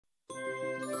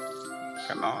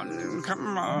Come on,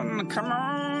 come on, come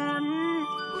on.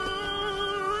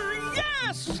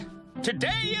 Yes!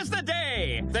 Today is the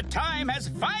day. The time has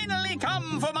finally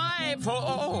come for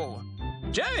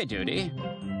jury duty?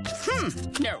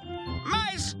 No.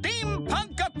 My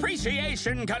Steampunk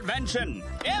Appreciation Convention.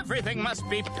 Everything must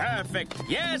be perfect.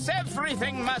 Yes,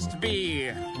 everything must be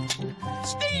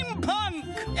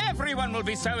steampunk. Everyone will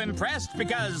be so impressed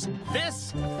because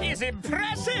this is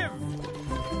impressive.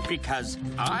 Because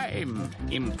I'm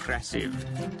impressive.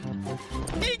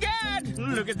 Egad,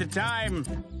 look at the time.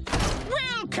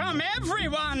 Welcome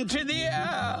everyone to the...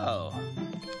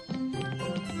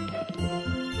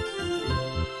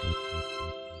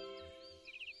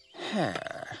 And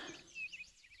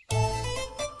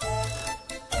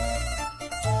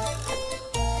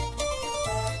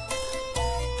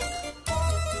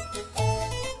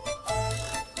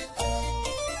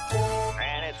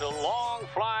it's a long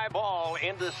fly ball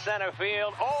into center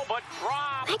field. Oh, but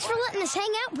drop. Thanks for letting us hang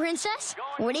out, Princess.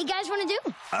 What do you guys want to do?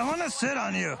 I want to sit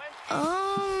on you.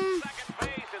 Second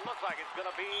base, it looks like it's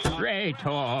gonna be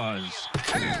Traitors.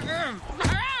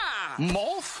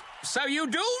 Morph? So you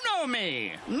do know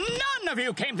me. None of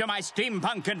you came to my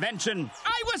steampunk convention.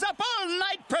 I was up all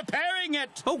night preparing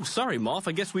it. Oh, sorry, Moth.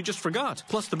 I guess we just forgot.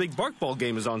 Plus, the big barkball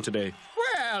game is on today.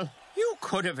 Well, you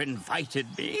could have invited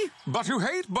me. But you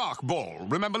hate barkball.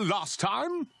 Remember last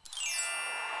time?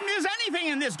 Is anything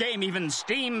in this game even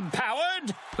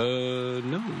steam-powered?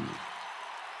 No.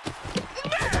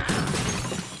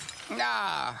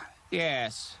 Ah,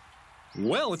 yes.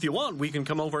 Well, if you want, we can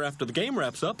come over after the game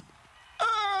wraps up.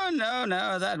 Oh,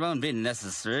 no, that won't be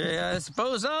necessary. I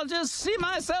suppose I'll just see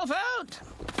myself out.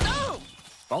 Oh!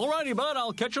 Alrighty, bud.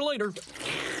 I'll catch you later.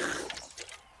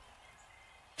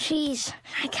 Jeez,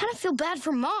 I kind of feel bad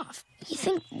for Moth. You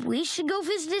think we should go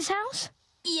visit his house?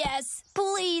 Yes,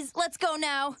 please, let's go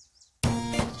now.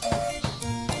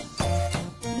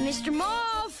 Mr.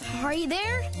 Moth, are you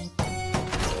there?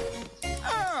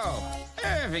 Oh,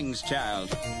 Irving's child.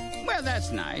 Well,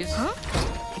 that's nice. Huh?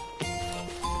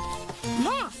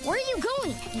 Moth, where are you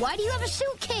going? Why do you have a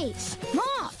suitcase?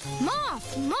 Moth,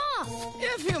 Moth, Moth!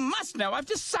 If you must know, I've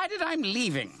decided I'm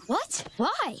leaving. What?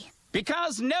 Why?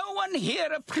 Because no one here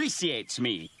appreciates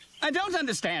me. I don't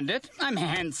understand it. I'm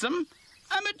handsome.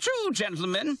 I'm a true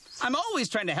gentleman. I'm always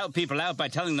trying to help people out by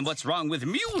telling them what's wrong with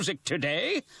music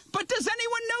today. But does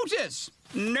anyone notice?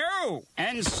 No.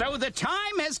 And so the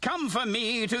time has come for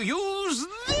me to use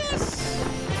this.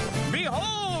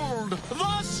 Behold, the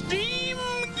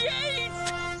Steamgate!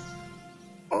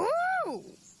 Ooh!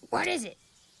 What is it?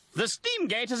 The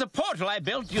Steamgate is a portal I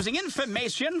built using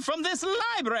information from this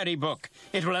library book.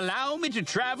 It will allow me to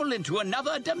travel into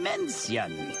another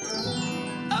dimension.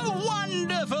 A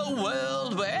wonderful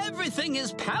world where everything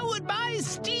is powered by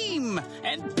steam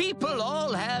and people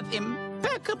all have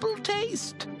impeccable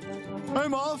taste. Hey,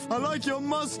 Moth, I like your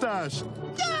mustache.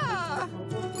 Yeah!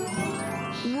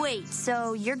 Wait,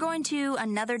 so you're going to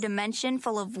another dimension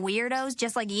full of weirdos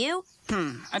just like you?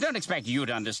 I don't expect you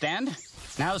to understand.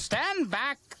 Now stand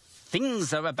back.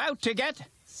 Things are about to get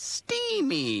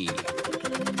steamy.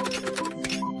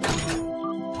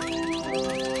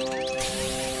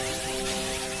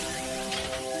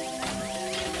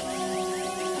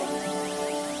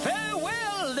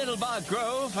 Farewell, Little Bark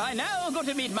Grove. I now go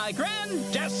to meet my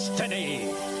grand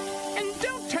destiny. And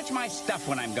don't touch my stuff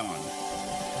when I'm gone.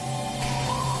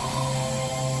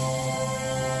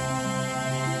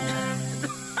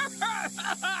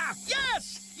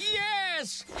 Yes!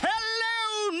 Yes!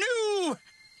 Hello, new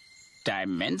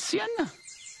dimension?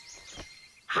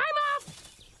 Hi, Moth!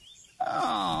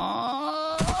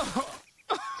 Oh.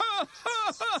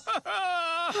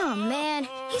 Oh, man,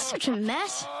 he's such a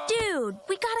mess. Dude,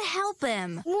 we gotta help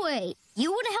him. Wait,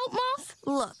 you want to help Moth?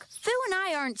 Look, Fu and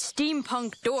I aren't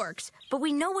steampunk dorks, but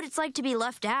we know what it's like to be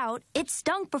left out. It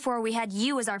stunk before we had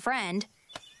you as our friend.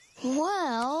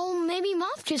 Well, maybe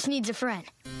Moth just needs a friend.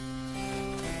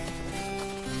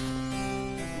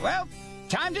 Well,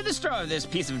 time to destroy this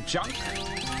piece of junk.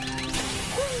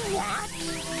 What?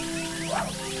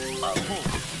 Oh,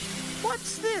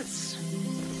 what's this?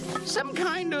 Some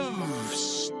kind of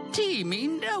steamy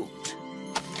note.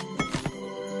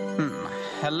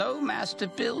 Hello, Master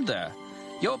Builder.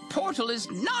 Your portal is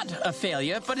not a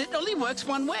failure, but it only works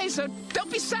one way, so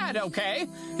don't be sad, okay?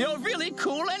 You're really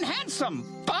cool and handsome.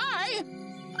 Bye!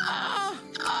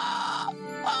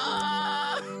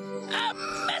 A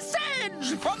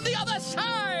message from the other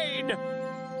side!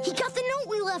 He got the note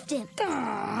we left him.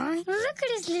 Aww, look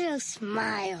at his little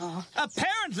smile.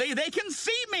 Apparently they can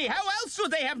see me. How else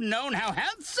would they have known how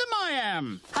handsome I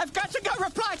am? I've got to go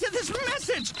reply to this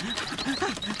message.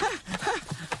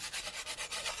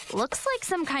 Looks like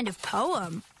some kind of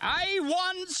poem. I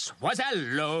once was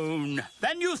alone.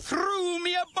 Then you threw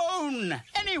me a bone.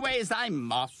 Anyways,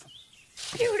 I'm off.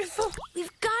 Beautiful.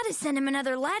 We've got to send him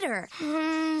another letter.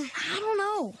 I don't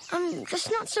know. I'm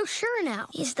just not so sure now.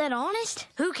 Is that honest?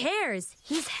 Who cares?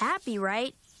 He's happy,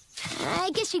 right? I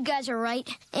guess you guys are right.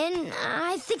 And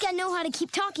I think I know how to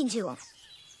keep talking to him.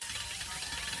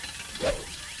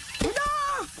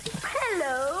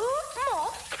 Hello?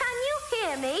 Moth, can you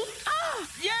hear me? Ah,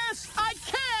 yes, I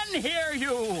can hear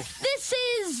you. This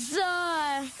is,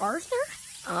 Arthur?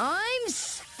 I'm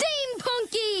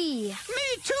Steampunky!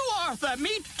 Me too, Arthur,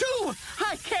 me too.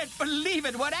 I can't believe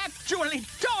it. We're actually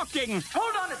talking.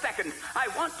 Hold on a second. I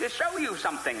want to show you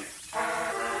something.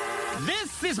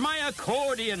 This is my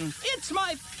accordion. It's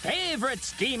my favorite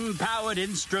steam-powered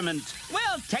instrument.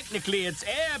 Well, technically it's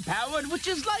air-powered, which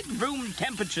is like room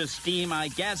temperature steam, I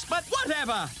guess, but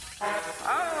whatever.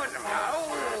 Oh, no.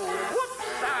 Whoops.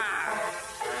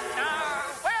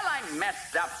 Well, I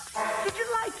messed up. Did you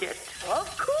like it?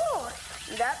 Of course.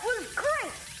 That was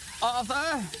great.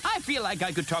 Arthur, I feel like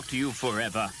I could talk to you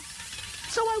forever.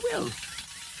 So I will.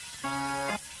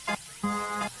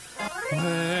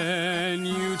 When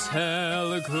you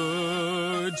tell a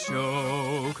good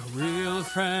joke, a real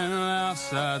friend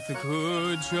laughs at the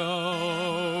good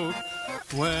joke.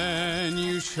 When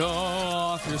you show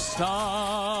off your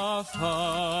stuff,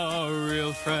 a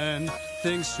real friend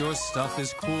thinks your stuff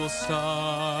is cool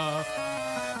stuff.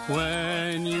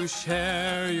 When you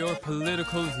share your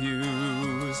political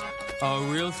views, a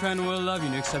real friend will love you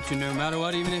and accept you no matter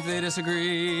what, even if they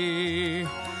disagree.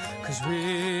 'Cause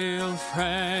real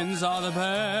friends are the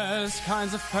best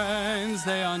kinds of friends.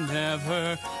 They are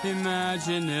never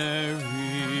imaginary.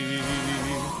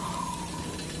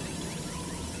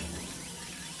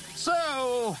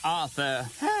 So, Arthur,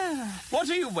 what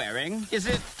are you wearing? Is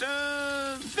it,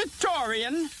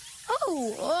 Victorian?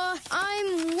 Oh,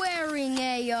 I'm wearing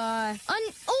an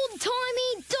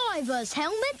old-timey diver's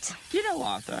helmet. You know,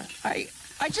 Arthur, I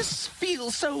just feel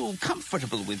so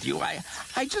comfortable with you. I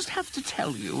just have to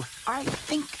tell you, I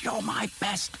think you're my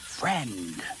best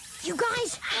friend. You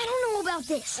guys, I don't know about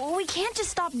this. Well, we can't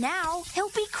just stop now. He'll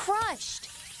be crushed.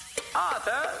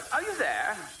 Arthur, are you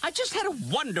there? I just had a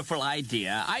wonderful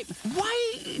idea.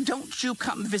 Why don't you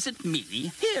come visit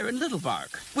me here in Little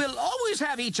Bark? We'll always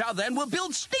have each other, and we'll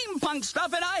build steampunk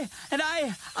stuff, and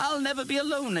I'll never be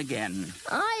alone again.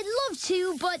 I'd love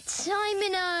to, but I'm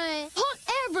in a hot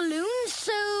air balloon,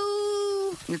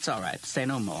 so... It's all right. Say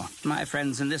no more. My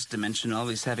friends in this dimension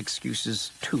always have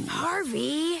excuses, too.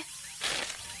 Harvey.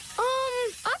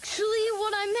 Actually,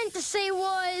 what I meant to say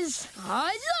was,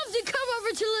 I'd love to come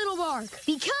over to Little Bark,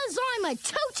 because I'm a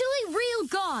totally real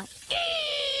guy.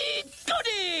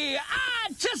 Goody!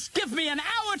 Just give me an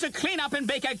hour to clean up and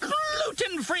bake a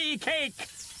gluten-free cake.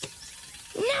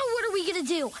 Now what are we gonna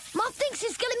do? Mom thinks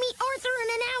he's gonna meet Arthur in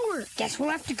an hour. Guess we'll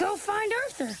have to go find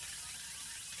Arthur.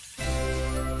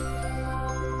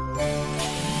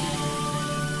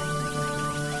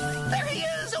 There he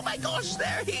is! Oh my gosh,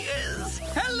 there he is!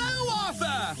 Hello,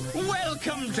 Arthur!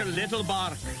 Welcome to Little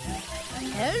Bark.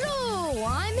 Hello,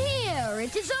 I'm here.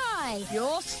 It is I,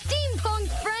 your steampunk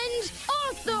friend,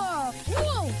 Arthur.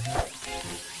 Whoa!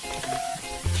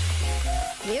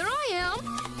 Here I am.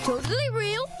 Totally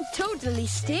real, totally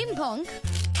steampunk.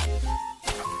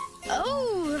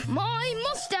 Oh, my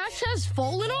mustache has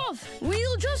fallen off.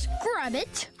 We'll just grab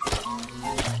it.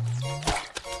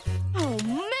 Oh,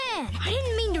 man. I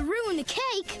didn't mean to ruin the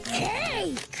cake.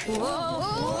 Cake!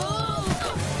 Whoa!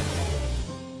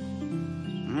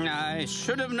 I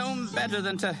should have known better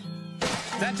than to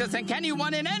think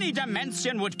anyone in any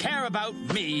dimension would care about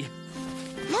me.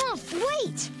 Moth,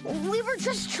 wait! We were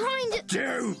just trying to...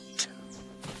 Don't!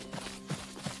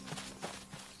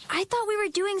 I thought we were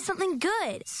doing something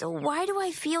good. So why do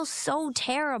I feel so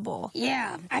terrible?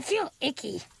 Yeah, I feel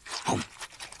icky.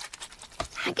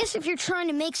 I guess if you're trying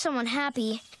to make someone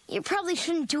happy, you probably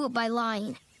shouldn't do it by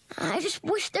lying. I just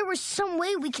wish there was some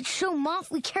way we could show Moth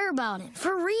we care about him.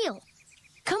 For real.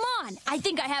 Come on, I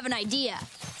think I have an idea.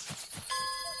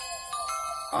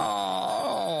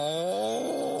 Oh.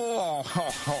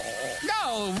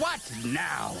 No, what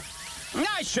now?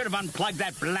 I should have unplugged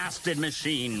that blasted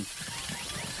machine.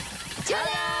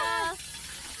 Ta-da!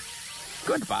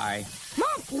 Goodbye.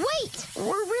 Moth, wait!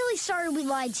 We're really sorry we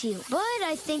lied to you, but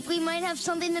I think we might have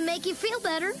something to make you feel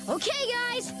better. Okay,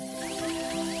 guys?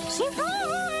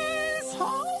 Surprise!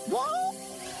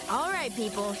 All right,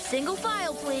 people, single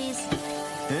file, please.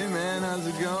 Hey, man, how's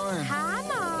it going? Hi,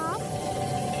 Mom.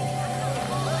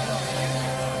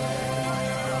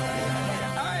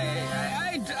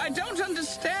 I don't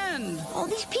understand. Oh,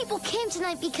 this These people came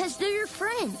tonight because they're your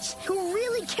friends who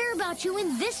really care about you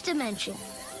in this dimension.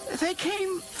 They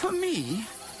came for me.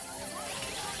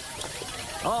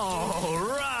 All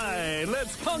right,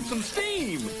 let's pump some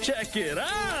steam. Check it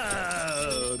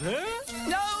out, huh?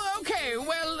 No, okay,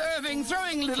 well, Irving,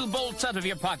 throwing little bolts out of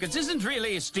your pockets isn't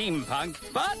really steampunk,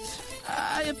 but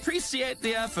I appreciate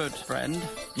the effort, friend.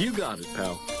 You got it,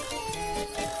 pal.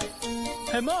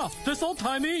 Hey, Ma, this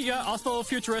old-timey, yet also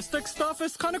futuristic stuff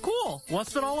is kind of cool.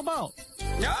 What's it all about?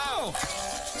 No!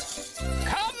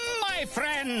 Come, my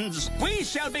friends! We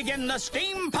shall begin the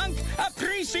Steampunk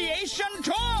Appreciation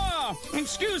Tour!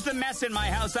 Excuse the mess in my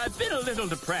house. I've been a little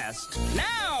depressed.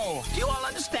 Now, do you all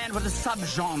understand what a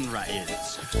subgenre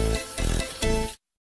is?